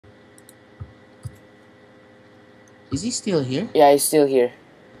Is he still here? Yeah, he's still here.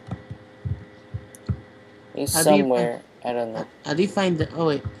 He's How do you somewhere. I don't know. How do you find the? Oh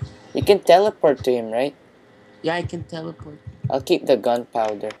wait. You can teleport to him, right? Yeah, I can teleport. I'll keep the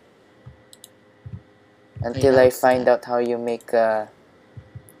gunpowder Wait, until I find out how you make a.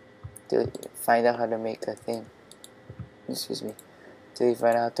 To find out how to make a thing. Excuse me. Till you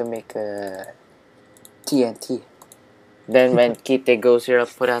find out how to make a TNT. Then when Kite goes here, I'll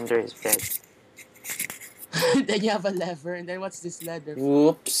put under his bed. Then you have a lever, and then what's this lever?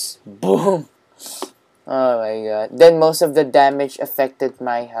 Whoops! Boom! Oh my god. Then most of the damage affected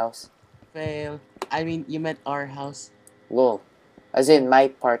my house. Fail. I mean, you meant our house. Lol. As in my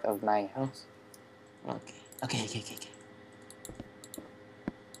part of my house. Okay. Okay.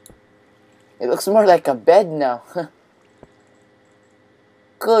 It looks more like a bed now.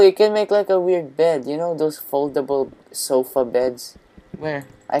 Cool, you can make like a weird bed. You know those foldable sofa beds? Where?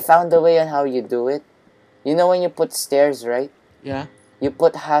 I found a way on how you do it. You know when you put stairs, right? Yeah. You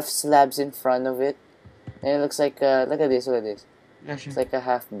put half slabs in front of it. And it looks like, look at this. Yeah, sure. It's like a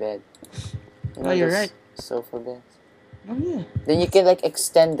half bed. You know, Oh, you're right. Sofa beds. Oh, yeah. Then you can like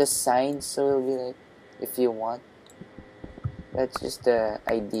extend the sign so it'll be like, if you want. That's just the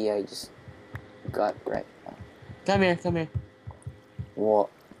idea I just got right now. Come here. What?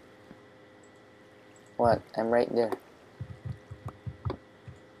 What? I'm right there.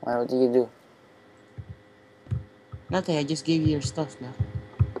 What do you do? Nothing, I just gave you your stuff now.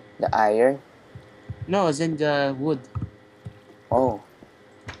 The iron? No, it's in the wood. Oh.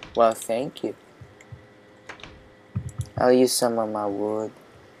 Well, thank you. I'll use some of my wood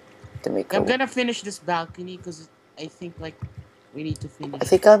to make I'm gonna finish this balcony because I think like we need to finish. I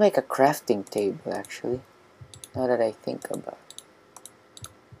think I'll make a crafting table actually. Now that I think about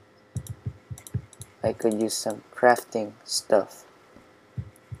it. I could use some crafting stuff.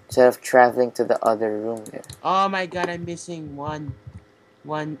 Instead of traveling to the other room there. Oh my god, I'm missing one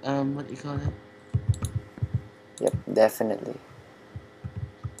what do you call it? Yep, definitely.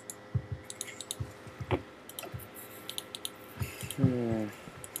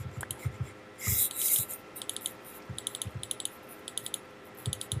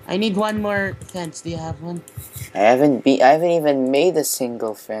 I need one more fence. Do you have one? I haven't even made a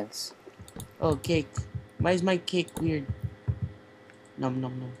single fence. Oh, cake. Why is my cake weird?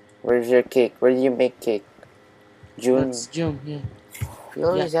 Nom. Where's your cake? Where do you make cake? June? That's June, yeah. He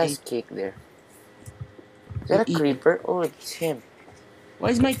always has cake there. Is that a creeper? Oh, it's him. Why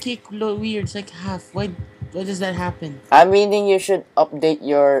is my cake weird? It's like half. Why does that happen? I'm meaning you should update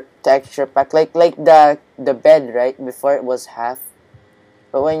your texture pack. Like the bed, right? Before it was half.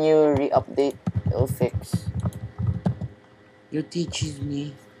 But when you re-update, it'll fix. You teaches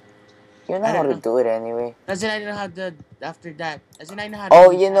me. You know how to do it anyway. Doesn't I know how to after that? Doesn't I know how to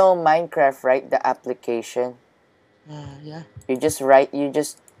Oh, you know Minecraft, right? The application. Yeah. You just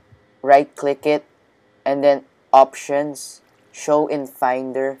right click it and then options, show in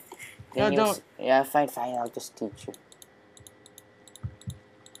Finder. No, don't. Yeah, fine, I'll just teach you.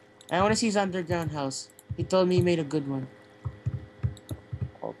 I want to see his underground house. He told me he made a good one.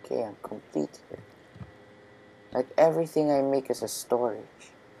 Okay, I'm complete here. Like everything I make is a storage.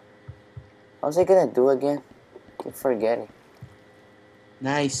 What was I gonna do again? I keep forgetting.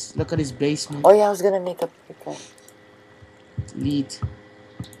 Nice. Look at his basement. Oh yeah, I was gonna make a pickaxe. Lead.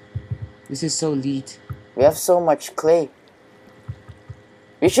 This is so lead. We have so much clay.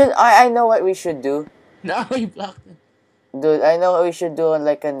 We should. I know what we should do. No, you blocked it. Dude, I know what we should do on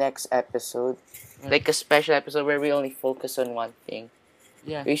like a next episode. What? Like a special episode where we only focus on one thing.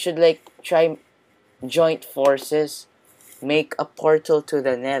 Yeah. We should like try joint forces, make a portal to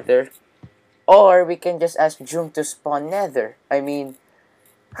the nether. Or we can just ask June to spawn nether. I mean,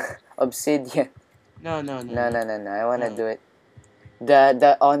 obsidian. No. I wanna do it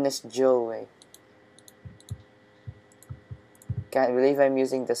the honest Joe way. Can't believe I'm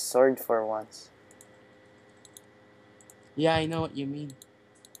using the sword for once. Yeah, I know what you mean.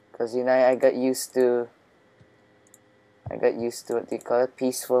 Cause you know I got used to what they call it,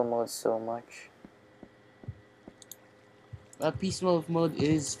 peaceful mode so much. Well, peaceful mode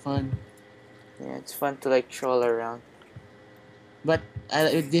is fun. Yeah, it's fun to like troll around. But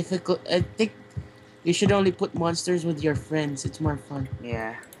difficult. I think you should only put monsters with your friends. It's more fun.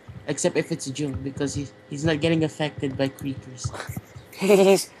 Yeah. Except if it's June, because he's not getting affected by creepers.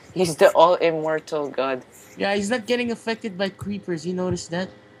 he's the all immortal god. Yeah, he's not getting affected by creepers. You notice that?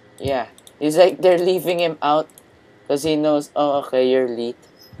 Yeah, he's like they're leaving him out because he knows. Oh, okay, you're elite.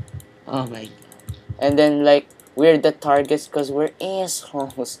 Oh my god. And then like we're the targets because we're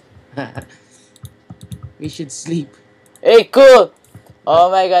assholes. We should sleep. Hey, cool!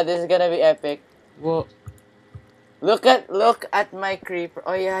 Oh my god, this is gonna be epic. Well, Look at my creeper.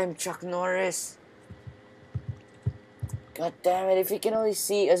 Oh yeah, I'm Chuck Norris. God damn it! If you can only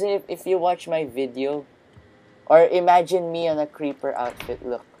see, as if you watch my video, or imagine me on a creeper outfit.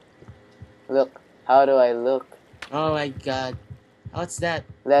 Look. How do I look? Oh my god. What's that?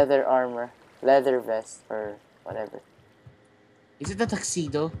 Leather armor, leather vest, or whatever. Is it the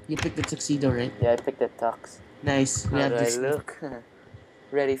tuxedo? You picked the tuxedo, right? Yeah, I picked the tux. Nice. We How have do I this. look?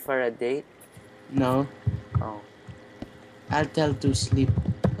 Ready for a date? No. Oh. I'll tell to sleep.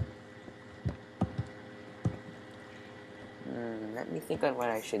 Let me think on what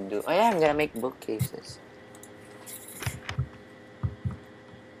I should do. Oh yeah, I'm gonna make bookcases.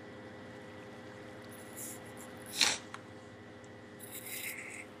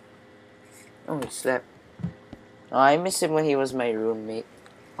 Oh, he slept. Oh, I miss him when he was my roommate.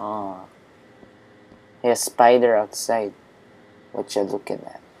 Oh. He has a spider outside. What you looking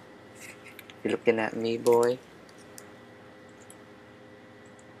at? You looking at me, boy?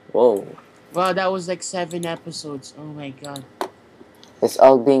 Whoa. Wow, that was like 7 episodes. Oh my god. It's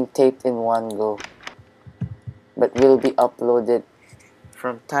all being taped in one go. But will be uploaded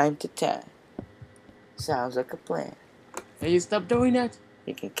from time to time. Sounds like a plan. Hey, you stop doing that.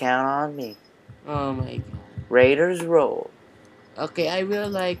 You can count on me. Oh my god. Raiders roll. Okay, I will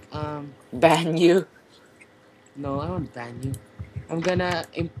like Ban you. no, I won't ban you. I'm gonna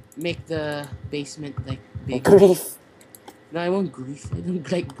make the basement like big. Grief. No, I won't grief. I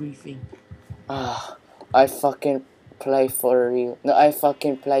don't like griefing. Ah, I fucking play for real. No, I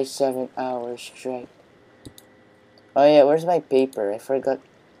fucking play 7 hours straight. Oh yeah, where's my paper? I forgot.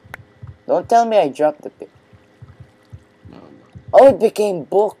 Don't tell me I dropped the paper. No. Oh, it became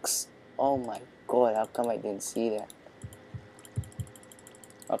books. Oh my god, how come I didn't see that?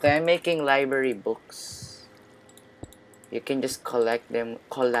 Okay, I'm making library books. You can just collect them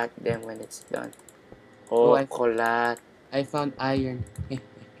when it's done. Oh, Oh, collect. I found iron.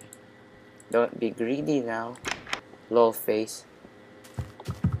 Don't be greedy now. Low face.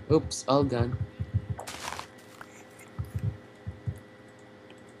 Oops, all gone.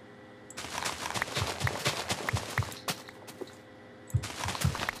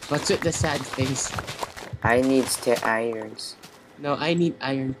 What's with the sad face? I need irons. No, I need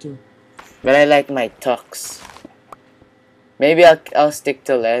iron too. But I like my tux. Maybe I'll stick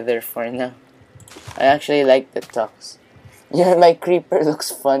to leather for now. I actually like the tux. Yeah, my creeper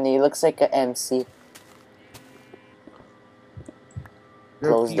looks funny. He looks like a MC.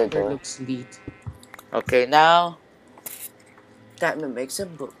 Your Close the creeper door. looks neat. Okay, now time to make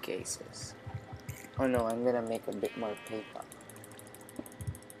some bookcases. Oh no, I'm gonna make a bit more paper.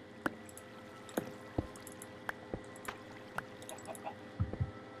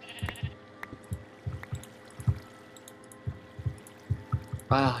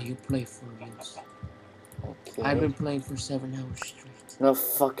 Ah, you play for reals. Okay. I've been playing for 7 hours straight. No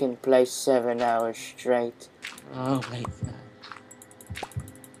fucking play 7 hours straight. Oh my god.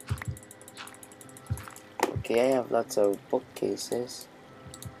 Okay, I have lots of bookcases.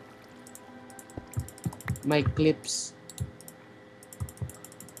 My clips.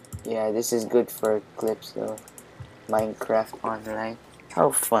 Yeah, this is good for clips though. Minecraft online.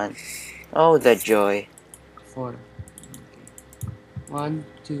 How fun. Oh, the joy. 4. Okay. 1,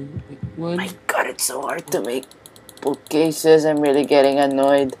 2, 1. My god, it's so hard to make bookcases. I'm really getting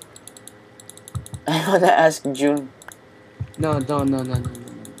annoyed. I wanna ask June. No.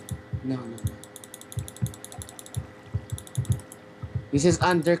 This is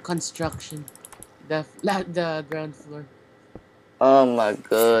under construction. The ground floor. Oh my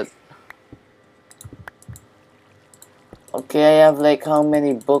god. Okay, I have like how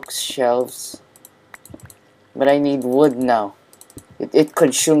many bookshelves? But I need wood now. It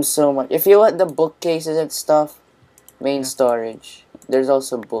consumes so much. If you want the bookcases and stuff, main storage. There's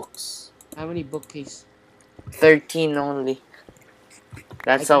also books. How many bookcases? 13 only.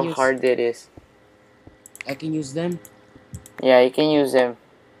 That's how hard it is. I can use them? Yeah, you can use them.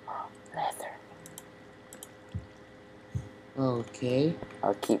 Leather. Okay.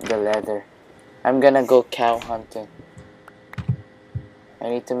 I'll keep the leather. I'm gonna go cow hunting. I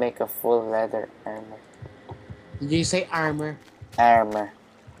need to make a full leather armor. Did you say armor? Armor.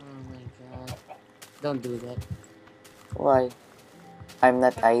 Oh my god. Don't do that. Why? I'm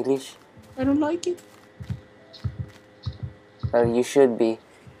not Irish. I don't like it. Well, you should be.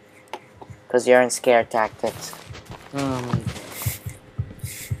 Because you're on scare tactics. Oh my god.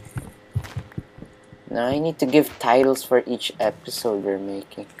 Now I need to give titles for each episode we're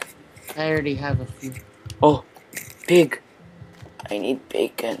making. I already have a few. Oh, pig. I need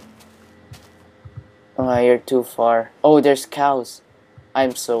bacon. Oh, you're too far. Oh, there's cows.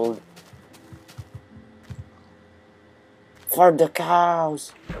 I'm sold. for the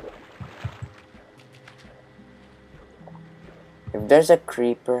cows. If there's a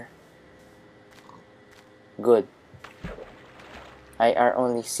creeper, good. I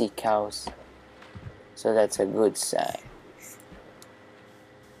only see cows, so that's a good sign.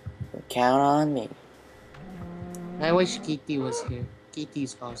 Count on me. I wish Kitty was here.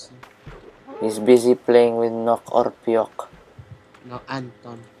 Kitty's awesome. He's busy playing with Nok or Pyok No,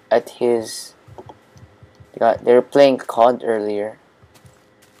 Anton. at his... They were playing COD earlier.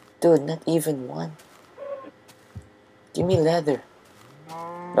 Dude, not even one. Give me leather.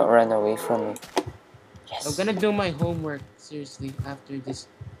 Don't run away from me. Yes. I'm gonna do my homework, seriously, after this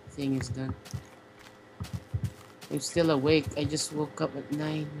thing is done. I'm still awake. I just woke up at 9,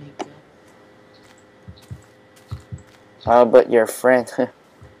 my god. How about your friend?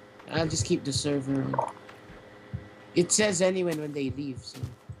 I'll just keep the server on. It says anyone when they leave, so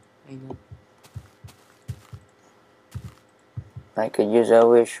I know. I could use a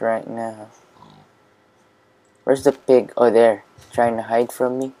wish right now. Where's the pig? Oh, there. Trying to hide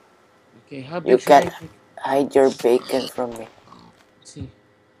from me. Okay, how big You should I can't pick? hide your bacon from me. Let's see.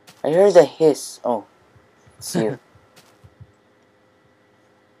 I heard a hiss. Oh, it's you.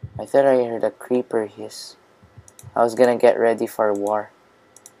 I thought I heard a creeper hiss. I was gonna get ready for war.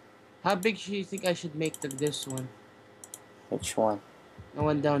 How big do you think I should make this one? Which one? The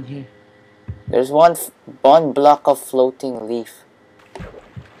one down here. There's one block of floating leaf.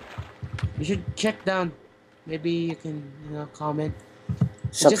 You should check down. Maybe you can, comment.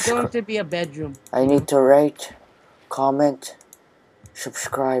 It's just going to be a bedroom. I need to write, comment,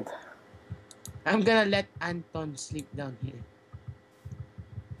 subscribe. I'm gonna let Anton sleep down here.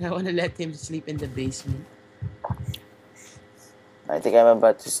 I wanna let him sleep in the basement. I think I'm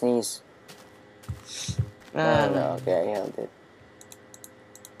about to sneeze. No. Okay, I held it.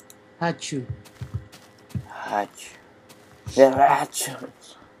 Hachu. Hatch. The hatch.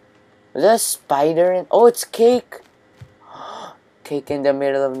 Is that a spider in? Oh, it's cake. Cake in the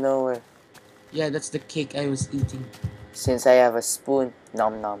middle of nowhere. Yeah, that's the cake I was eating. Since I have a spoon,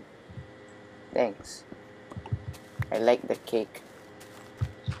 nom nom. Thanks. I like the cake.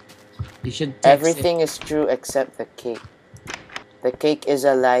 You should text Everything is true except the cake. The cake is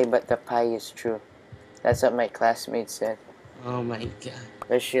a lie, but the pie is true. That's what my classmate said. Oh my god.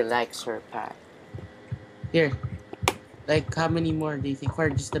 But she likes her pie. Here. Like, how many more do you think? For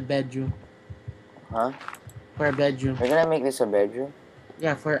just a bedroom. Huh? For a bedroom. We're gonna make this a bedroom?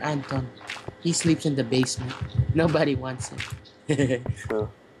 Yeah, for Anton. He sleeps in the basement. Nobody wants him. True.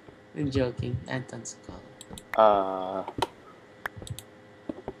 I'm joking. Anton's calling.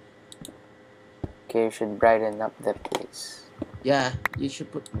 Okay, you should brighten up the place. Yeah, you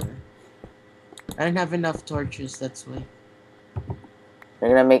should put more. I don't have enough torches, that's why. We're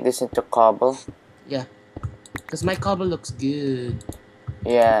gonna make this into cobble? Yeah. Because my cobble looks good.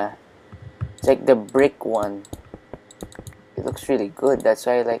 Yeah. It's like the brick one. It looks really good. That's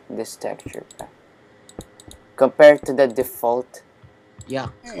why I like this texture pack. Compared to the default. Yeah.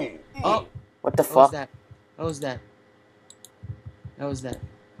 Oh! What the What was fuck? that? What was that? What was that?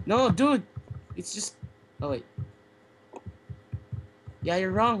 No, dude! It's just... Oh, wait. Yeah,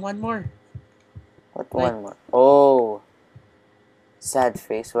 you're wrong. One more. What Like- one more? Oh. Sad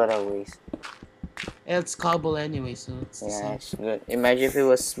face. What a waste. It's cobble anyway, so it's the Yeah, same. it's good. Imagine if it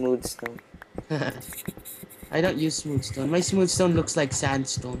was smooth stone. I don't use smooth stone. My smooth stone looks like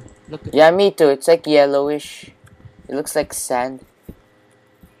sandstone. Look at Yeah, me too. It's like yellowish. It looks like sand.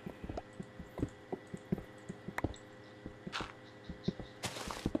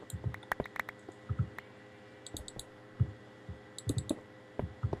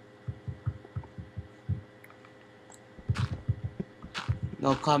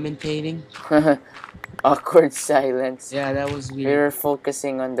 no commentating. Awkward silence. Yeah, that was We weird. were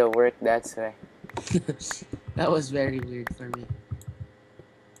focusing on the work, that's why. That was very weird for me.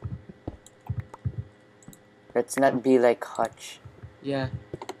 Let's not be like Hutch. Yeah.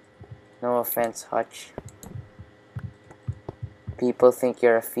 No offense, Hutch. People think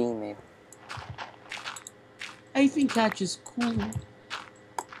you're a female. I think Catch is cool.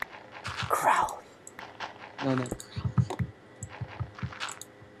 Crowley. No, not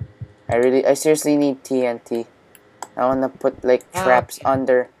I seriously need TNT. I wanna put like traps okay.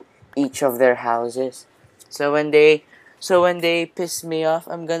 under each of their houses. So when they piss me off,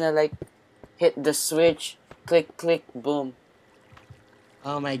 I'm gonna like hit the switch, click click, boom.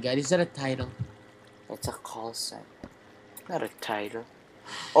 Oh my god, is that a title? It's a call sign, not a title.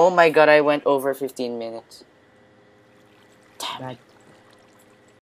 Oh my god, I went over 15 minutes. Damn Bad it.